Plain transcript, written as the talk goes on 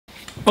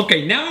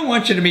Okay, now I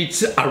want you to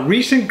meet a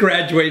recent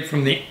graduate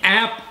from the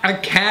App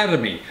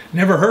Academy.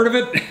 Never heard of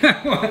it?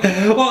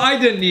 Well, I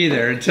didn't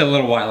either until a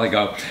little while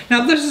ago.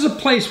 Now, this is a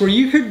place where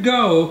you could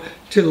go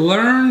to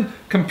learn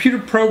computer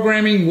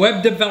programming,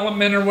 web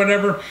development, or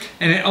whatever,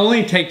 and it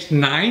only takes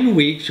 9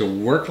 weeks. You'll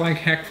work like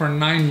heck for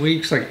 9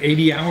 weeks, like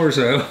 80 hours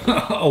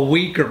a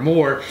week or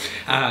more.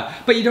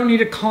 But you don't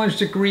need a college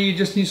degree. You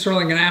just need sort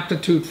of like an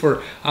aptitude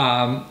for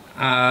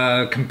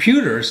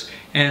computers,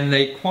 and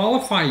they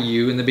qualify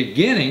you in the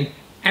beginning,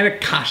 and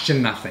it costs you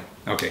nothing.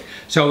 Okay,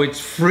 so it's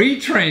free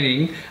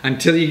training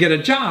until you get a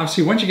job.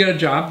 See, once you get a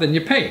job, then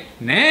you pay.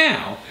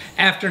 Now,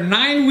 after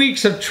 9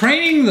 weeks of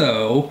training,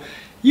 though,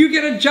 you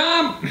get a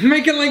job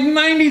making like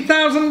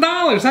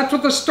 $90,000. That's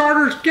what the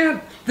starters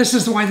get. This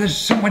is why there's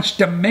so much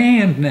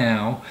demand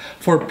now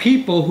for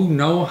people who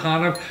know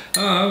how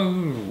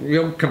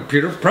to,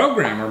 computer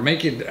program or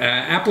make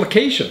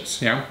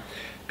applications,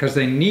 because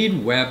they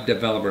need web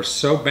developers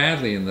so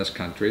badly in this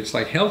country. It's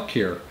like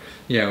healthcare.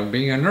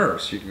 Being a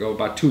nurse, you can go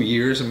about 2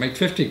 years and make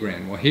 50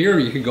 grand. Well, here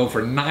you can go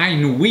for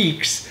 9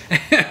 weeks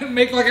and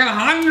make like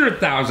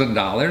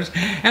 $100,000,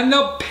 and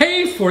they'll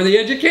pay for the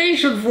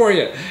education for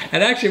you.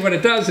 And actually what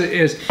it does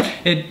is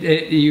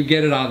you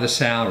get it out of the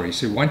salary.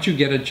 So once you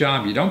get a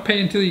job, you don't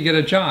pay until you get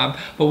a job,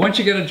 but once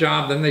you get a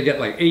job, then they get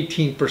like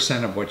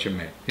 18% of what you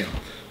make.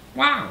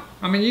 Wow,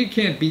 I mean, you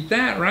can't beat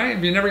that, right?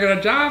 If you never get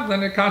a job,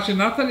 then it costs you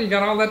nothing. You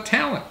got all that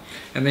talent.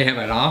 And they have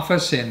an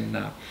office in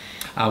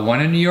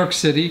one in New York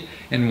City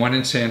and one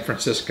in San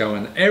Francisco,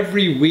 and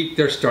every week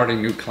they're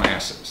starting new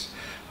classes.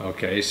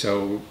 Okay,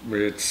 so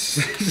it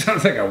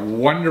sounds like a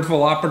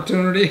wonderful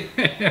opportunity.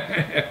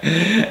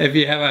 If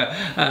you have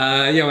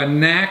a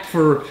knack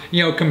for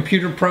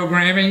computer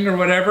programming or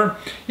whatever,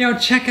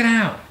 check it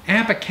out.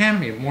 App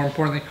Academy. More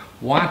importantly,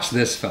 watch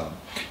this film.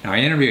 Now,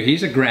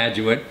 he's a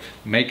graduate,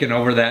 making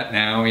over that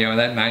now,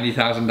 that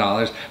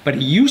 $90,000, but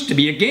he used to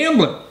be a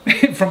gambler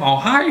from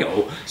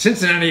Ohio,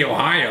 Cincinnati,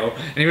 Ohio,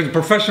 and he was a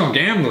professional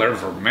gambler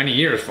for many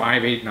years,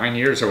 5, 8, 9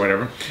 years or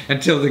whatever,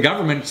 until the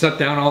government shut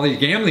down all these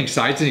gambling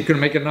sites and he couldn't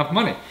make enough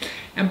money.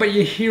 But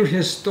you hear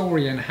his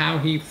story and how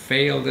he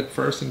failed at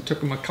first, and it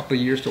took him a couple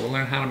of years to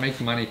learn how to make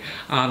money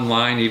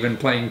online, even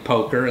playing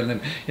poker. And then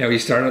he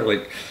started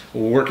like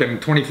working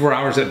 24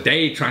 hours a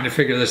day trying to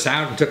figure this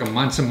out. And it took him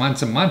months and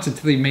months and months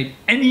until he made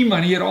any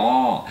money at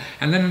all.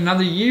 And then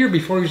another year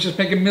before he was just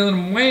making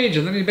minimum wage,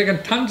 and then he's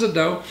making tons of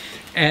dough.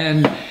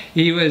 And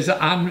he was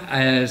on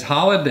his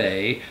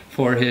holiday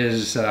for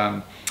his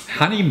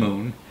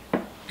honeymoon,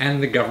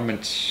 and the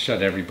government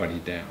shut everybody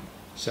down.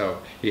 So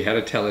he had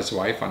to tell his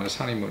wife on his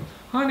honeymoon,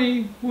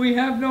 "Honey, we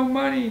have no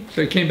money."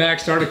 So he came back,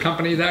 started a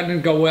company, that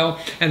didn't go well,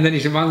 and then he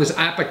found this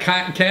App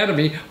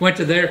Academy, went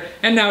to there,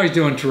 and now he's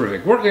doing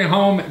terrific. Working at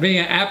home, being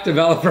an app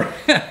developer,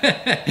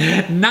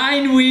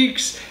 9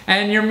 weeks,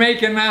 and you're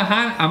making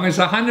almost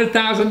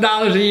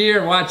 $100,000 a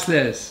year. Watch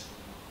this.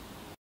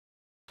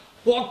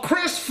 Well,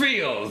 Chris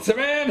Fields,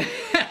 man,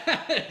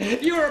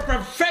 you were a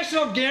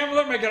professional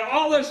gambler making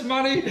all this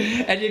money,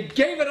 and you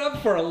gave it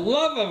up for a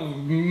love of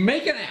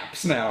making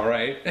apps now,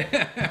 right?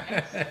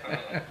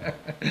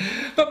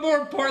 But more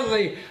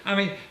importantly, I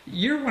mean,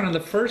 you're one of the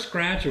first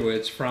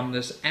graduates from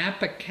this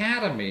App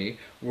Academy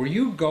where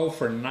you go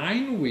for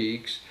 9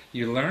 weeks,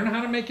 you learn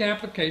how to make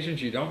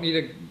applications, you don't need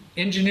an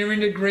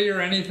engineering degree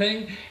or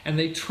anything, and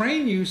they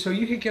train you so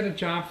you could get a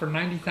job for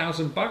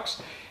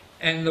 $90,000.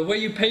 And the way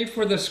you pay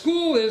for the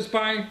school is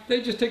they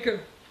just take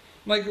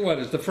what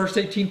is the first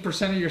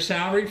 18% of your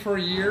salary for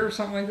a year or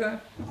something like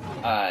that?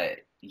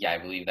 Yeah, I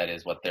believe that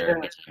is what they're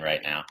doing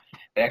right now.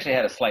 They actually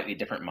had a slightly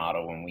different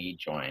model when we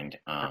joined.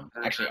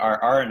 Actually,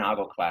 our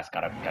inaugural class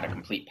got a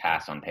complete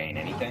pass on paying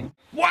anything.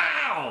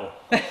 Wow!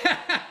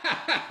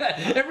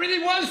 It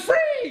really was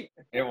free!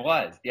 It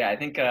was, yeah. I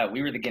think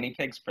we were the guinea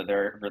pigs for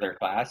their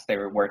class. They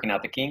were working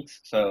out the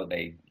kinks, so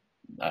they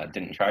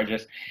didn't charge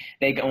us.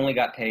 They only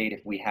got paid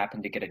if we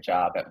happened to get a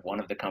job at one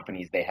of the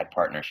companies they had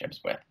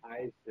partnerships with.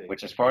 I see.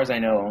 Which, as far as I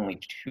know, only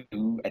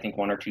I think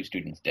 1 or 2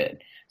 students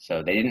did.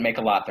 So they didn't make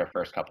a lot their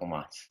first couple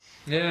months.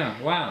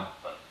 Yeah, wow.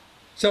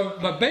 So,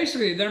 but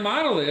basically their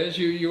model is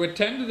you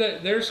attend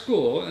their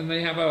school, and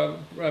they have a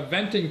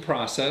venting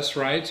process,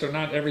 right? So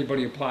not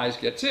everybody who applies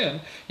gets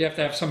in. You have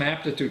to have some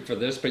aptitude for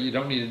this, but you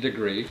don't need a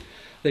degree.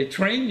 They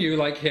train you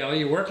like hell.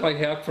 You work like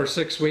hell for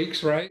 6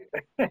 weeks, right?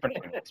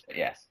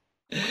 Yes.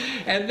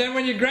 And then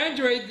when you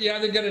graduate, you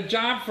either get a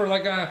job for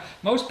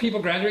most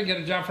people graduate and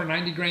get a job for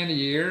 90 grand a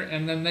year,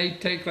 and then they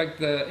take like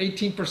the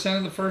 18%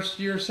 of the first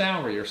year's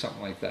salary or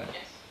something like that.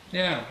 Yes.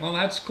 Yeah, well,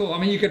 that's cool. I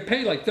mean, you could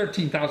pay like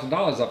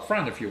 $13,000 up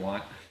front if you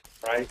want.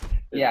 Right?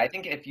 Yeah, I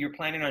think if you're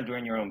planning on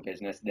doing your own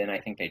business, then I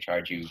think they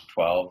charge you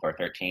 12 or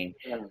 13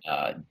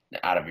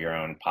 out of your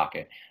own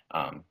pocket.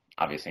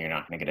 Obviously, you're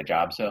not going to get a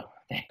job, so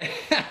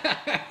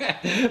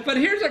But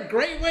here's a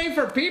great way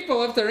for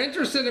people, if they're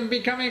interested in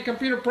becoming a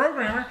computer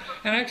programmer,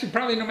 and actually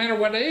probably no matter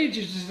what age,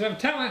 you just have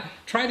talent,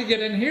 try to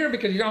get in here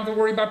because you don't have to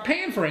worry about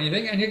paying for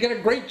anything, and you get a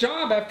great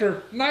job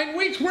after 9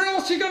 weeks. Where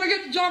else are you going to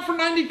get a job for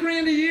 90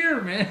 grand a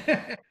year, man?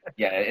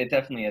 Yeah, it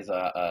definitely is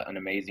an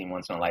amazing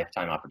once in a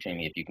lifetime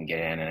opportunity if you can get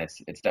in, and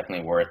it's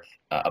definitely worth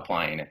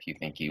applying if you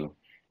think you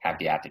have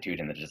the aptitude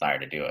and the desire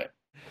to do it.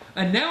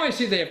 And now I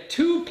see they have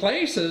two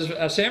places,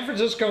 San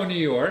Francisco and New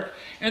York,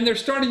 and they're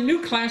starting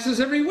new classes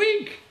every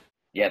week.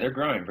 Yeah, they're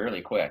growing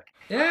really quick.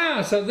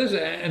 Yeah, so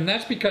and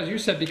that's because you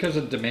said because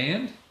of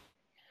demand?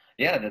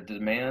 Yeah, the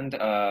demand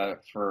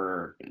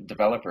for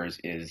developers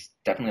is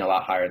definitely a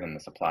lot higher than the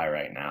supply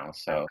right now.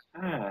 So,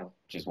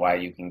 which is why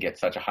you can get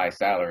such a high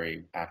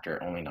salary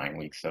after only 9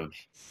 weeks of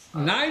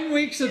 9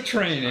 weeks of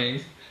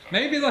training.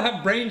 Maybe they'll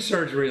have brain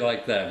surgery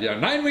like that.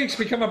 9 weeks,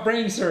 become a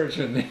brain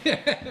surgeon.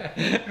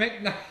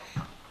 Make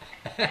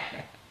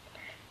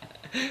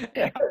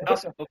Yeah, I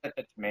also hope that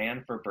the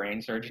demand for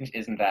brain surgeons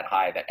isn't that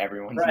high that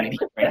everyone's needing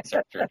brain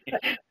surgery.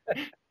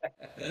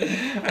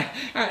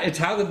 It's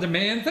how the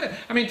demand.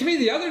 I mean, to me,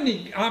 the other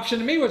neat option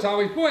to me was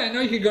always, boy, I know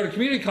you could go to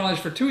community college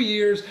for 2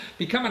 years,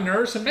 become a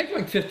nurse, and make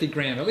like 50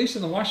 grand, at least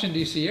in the Washington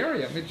D.C.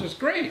 area, which is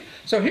great.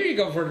 So here you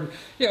go for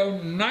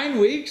 9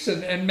 weeks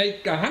and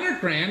make 100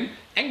 grand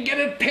and get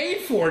it paid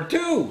for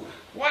too.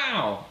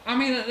 Wow! I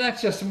mean,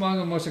 that's just one of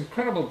the most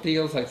incredible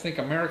deals I think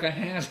America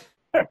has.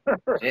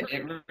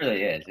 It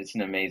really is. It's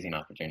an amazing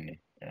opportunity.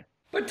 Yeah.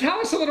 But tell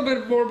us a little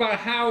bit more about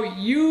how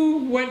you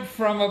went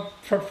from a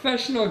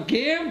professional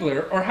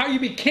gambler, or how you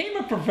became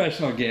a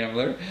professional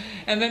gambler,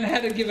 and then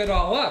had to give it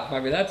all up. I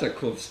mean, that's a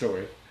cool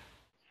story.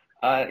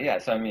 Yeah,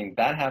 so I mean,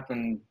 that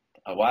happened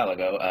a while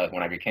ago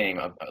when I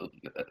became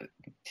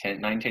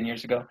 10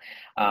 years ago.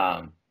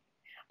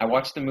 I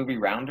watched the movie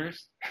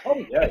Rounders.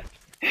 Oh, yeah.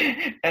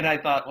 And I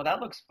thought, well, that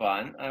looks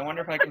fun. I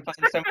wonder if I can find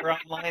somewhere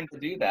online to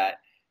do that.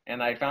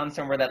 And I found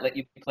somewhere that let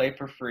you play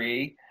for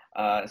free.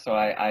 So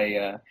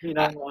I didn't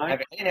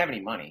have any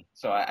money.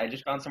 So I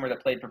just found somewhere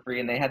that played for free.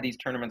 And they had these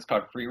tournaments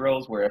called free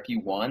rolls where if you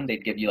won,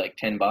 they'd give you like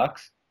 $10.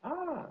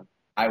 Ah.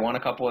 I won a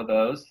couple of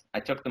those. I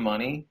took the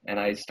money and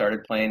I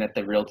started playing at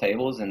the real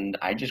tables. And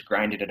I just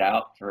grinded it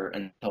out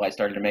until I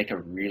started to make a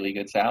really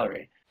good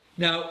salary.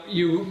 Now,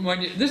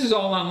 this is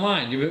all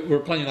online. You were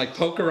playing like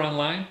poker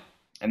online?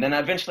 And then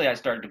eventually I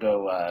started to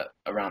go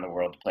around the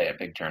world to play at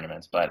big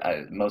tournaments. But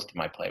most of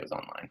my play was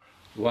online.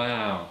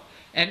 Wow.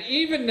 And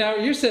even now,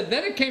 you said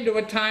then it came to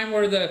a time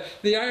where the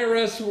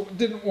IRS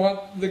didn't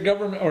want the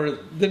government, or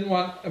didn't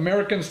want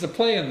Americans to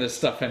play in this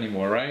stuff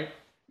anymore, right?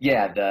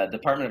 Yeah, the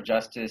Department of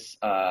Justice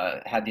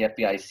had the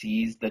FBI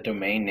seize the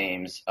domain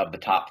names of the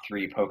top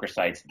 3 poker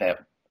sites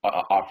that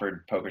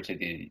offered poker to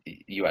the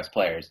U.S.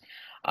 players,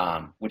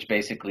 which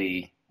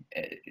basically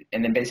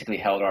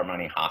held our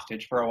money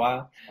hostage for a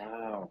while.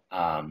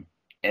 Wow.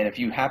 And if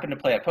you happen to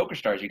play at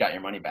PokerStars, you got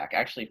your money back.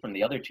 Actually, from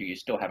the other 2, you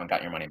still haven't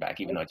got your money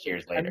back, even though it's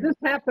years later. And this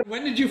happened.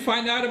 When did you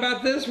find out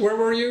about this? Where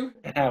were you?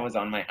 I was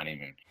on my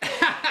honeymoon.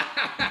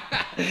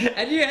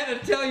 And you had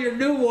to tell your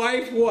new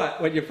wife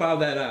what when you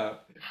found that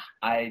out?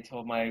 I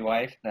told my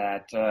wife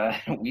that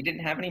we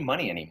didn't have any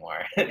money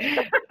anymore.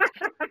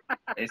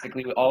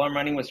 Basically, all our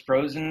money was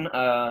frozen.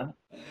 The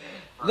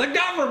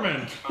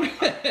government!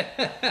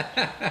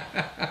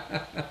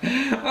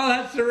 Oh,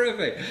 that's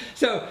terrific.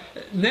 So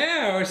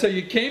now,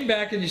 you came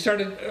back and you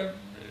started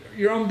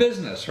your own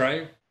business,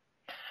 right?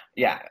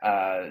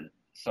 Yeah.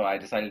 So I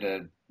decided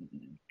to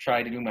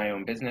try to do my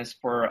own business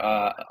for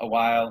a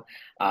while,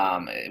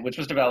 which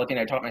was developing.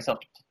 I taught myself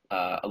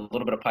a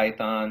little bit of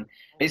Python,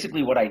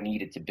 basically what I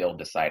needed to build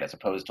the site as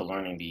opposed to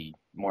learning the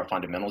more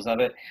fundamentals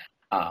of it.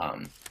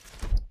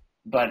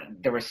 But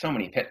there were so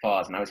many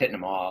pitfalls, and I was hitting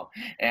them all.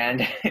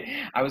 And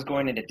I was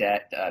going into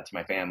debt to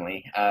my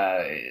family.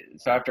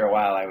 So after a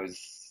while, I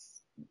was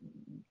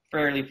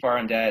fairly far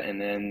in debt,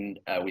 and then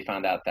we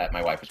found out that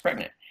my wife was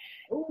pregnant.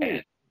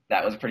 And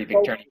that was a pretty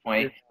big turning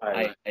point.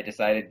 I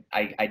decided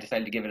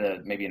to give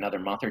it maybe another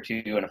month or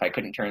two, and if I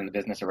couldn't turn the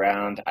business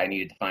around, I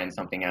needed to find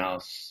something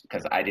else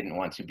because I didn't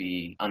want to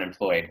be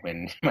unemployed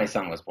when my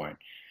son was born.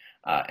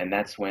 And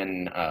that's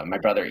when my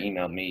brother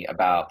emailed me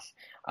about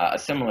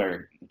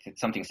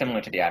something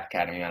similar to the App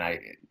Academy, and I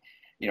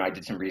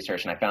did some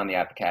research and I found the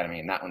App Academy,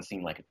 and that one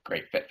seemed like a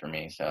great fit for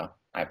me. So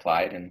I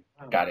applied and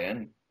got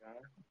in.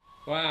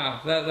 Wow,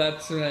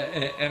 that's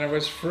and it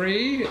was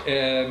free.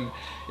 And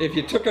if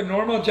you took a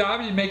normal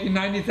job, you'd make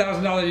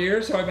 $90,000 a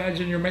year. So I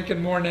imagine you're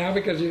making more now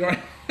because you don't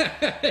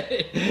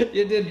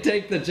you didn't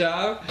take the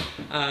job.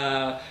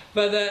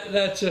 But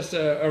that's just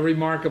a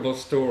remarkable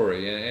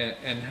story,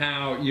 and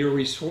how your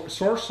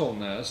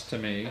resourcefulness to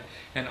me,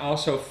 and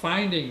also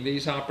finding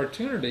these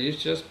opportunities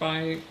just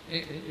by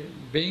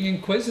being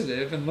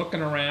inquisitive and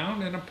looking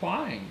around and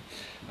applying.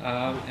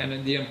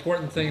 And the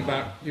important thing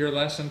about your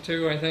lesson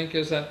too, I think,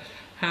 is that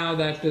how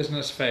that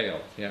business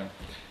failed. Yeah.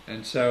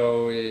 And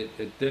so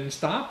it didn't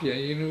stop you.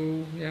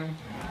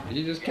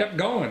 You just kept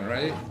going,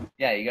 right?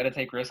 Yeah, you got to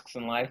take risks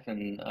in life,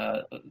 and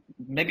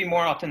maybe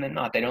more often than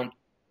not, they don't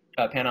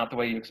pan out the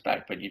way you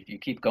expect. But if you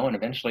keep going,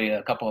 eventually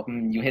a couple of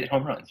them you hit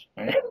home runs,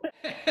 right?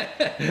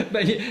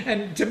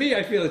 And to me,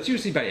 I feel it's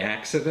usually by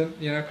accident,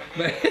 you know.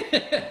 But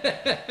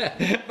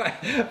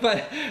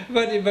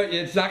but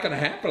it's not going to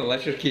happen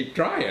unless you keep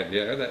trying.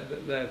 You know,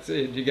 that's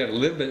it. You get a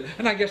little bit.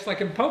 And I guess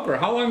like in poker,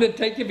 how long did it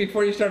take you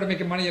before you started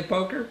making money at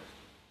poker?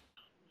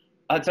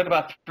 It took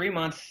about 3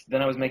 months.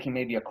 Then I was making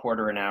maybe a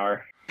quarter an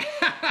hour.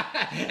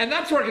 And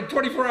that's working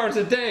 24 hours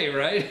a day,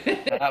 right?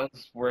 I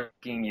was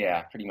working,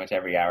 yeah, pretty much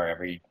every hour,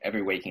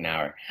 every waking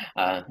hour.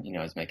 I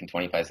was making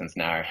 25 cents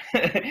an hour.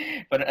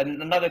 But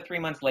another 3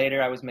 months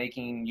later, I was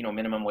making,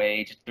 minimum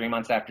wage. 3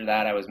 months after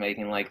that, I was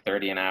making like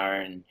 30 an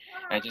hour, and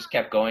I just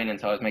kept going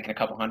until I was making a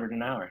couple hundred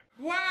an hour.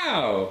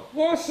 Wow.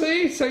 Well,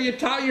 see, so you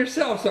taught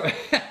yourself. So,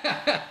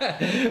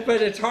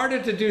 but it's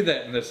harder to do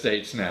that in the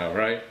States now,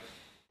 right?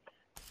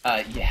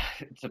 Yeah,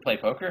 to play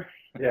poker.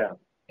 Yeah.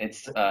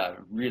 It's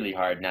really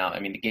hard now. I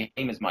mean, the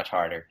game is much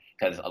harder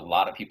because a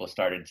lot of people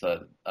started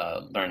to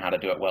learn how to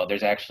do it well.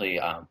 There's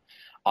actually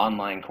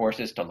online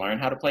courses to learn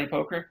how to play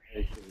poker,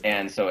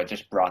 and so it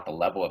just brought the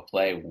level of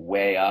play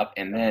way up.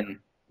 And then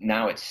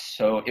now it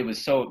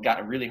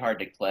got really hard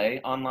to play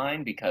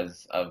online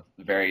because of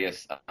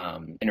various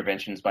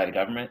interventions by the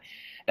government,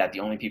 that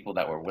the only people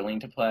that were willing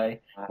to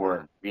play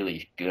were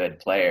really good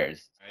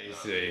players. I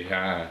see.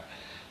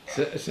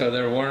 So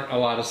there weren't a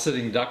lot of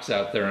sitting ducks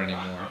out there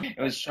anymore.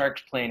 It was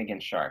sharks playing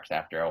against sharks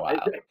after a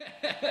while.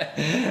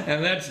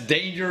 And that's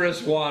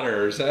dangerous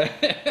waters. So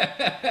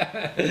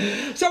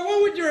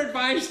what would your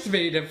advice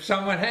be to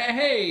someone,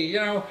 hey,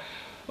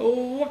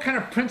 what kind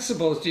of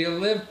principles do you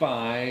live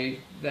by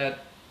that,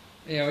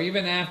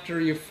 even after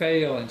you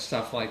fail and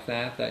stuff like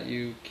that, that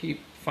you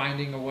keep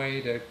finding a way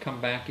to come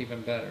back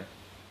even better?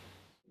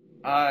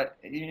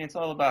 It's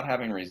all about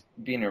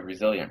being a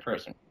resilient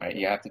person, right?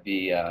 You have to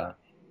be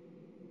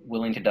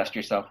willing to dust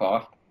yourself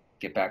off,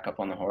 get back up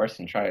on the horse,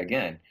 and try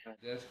again.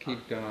 Just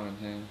keep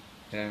going.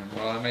 Yeah.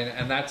 Well,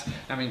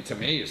 I mean, to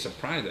me, it's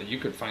surprising that you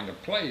could find a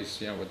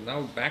place, with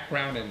no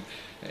background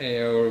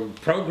in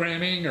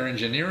programming or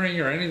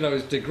engineering or any of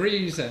those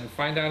degrees, and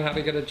find out how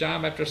to get a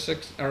job after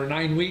 6 or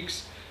 9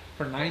 weeks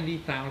for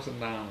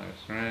 $90,000.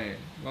 Right.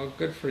 Well,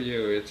 good for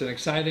you. It's an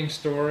exciting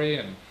story,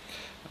 and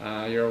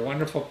you're a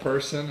wonderful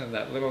person, and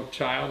that little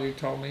child you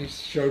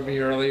showed me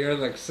earlier,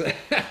 looks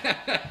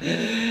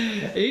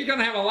he's going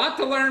to have a lot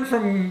to learn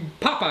from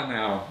Papa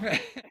now.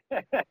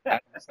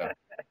 So,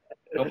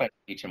 hope I can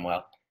teach him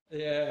well.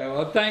 Yeah,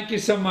 well, thank you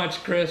so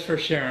much, Chris, for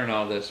sharing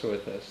all this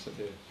with us.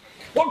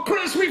 Well,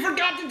 Chris, we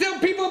forgot to tell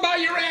people about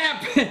your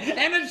app,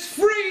 and it's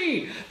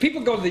free.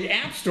 People go to the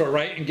App Store,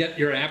 right, and get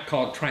your app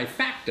called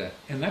Trifacta,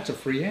 and that's a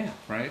free app,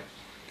 right?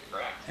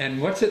 Correct.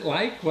 And what's it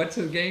like? What's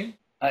the game?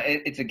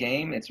 It's a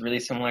game. It's really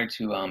similar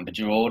to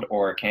Bejeweled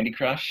or Candy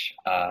Crush.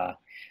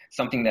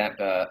 Something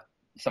that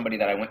somebody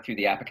that I went through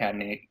the App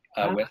Academy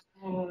with,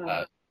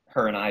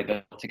 her and I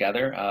built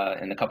together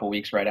in a couple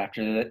weeks right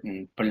after that,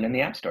 and put it in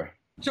the App Store.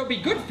 So it'd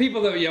be good for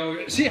people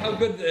to see how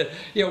good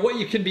what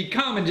you can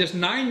become in just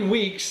 9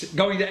 weeks.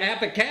 Going to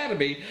App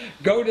Academy,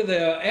 go to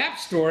the App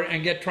Store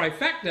and get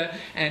Trifecta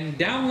and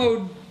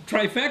download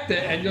Trifecta,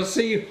 and you'll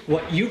see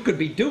what you could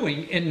be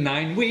doing in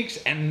 9 weeks,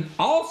 and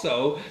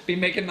also be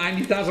making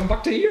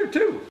 $90,000 a year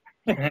too.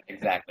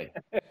 Exactly.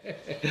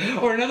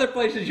 Or in other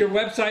places, your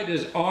website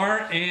is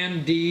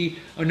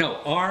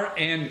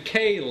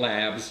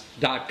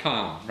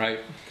rndklabs.com, right?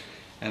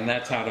 And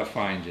that's how to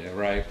find you,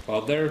 right?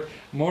 Well,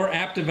 more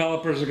app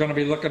developers are going to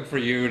be looking for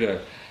you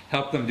to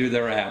help them do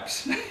their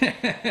apps.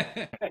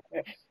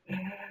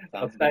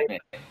 Sounds good.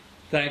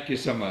 Thank you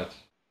so much.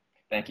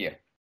 Thank you.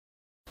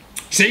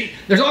 See,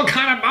 there's all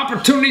kind of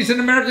opportunities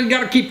in America. You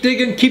got to keep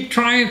digging, keep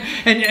trying,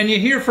 and you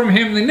hear from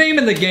him. The name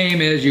of the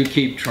game is you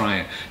keep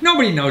trying.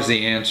 Nobody knows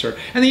the answer,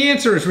 and the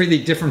answer is really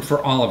different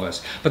for all of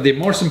us. But the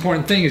most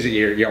important thing is that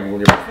when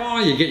you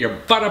fall, you get your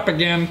butt up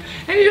again,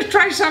 and you just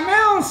try something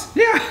else.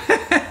 Yeah,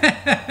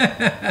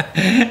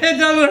 it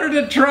doesn't hurt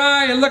to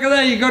try. And look at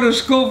that, you go to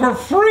school for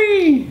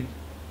free.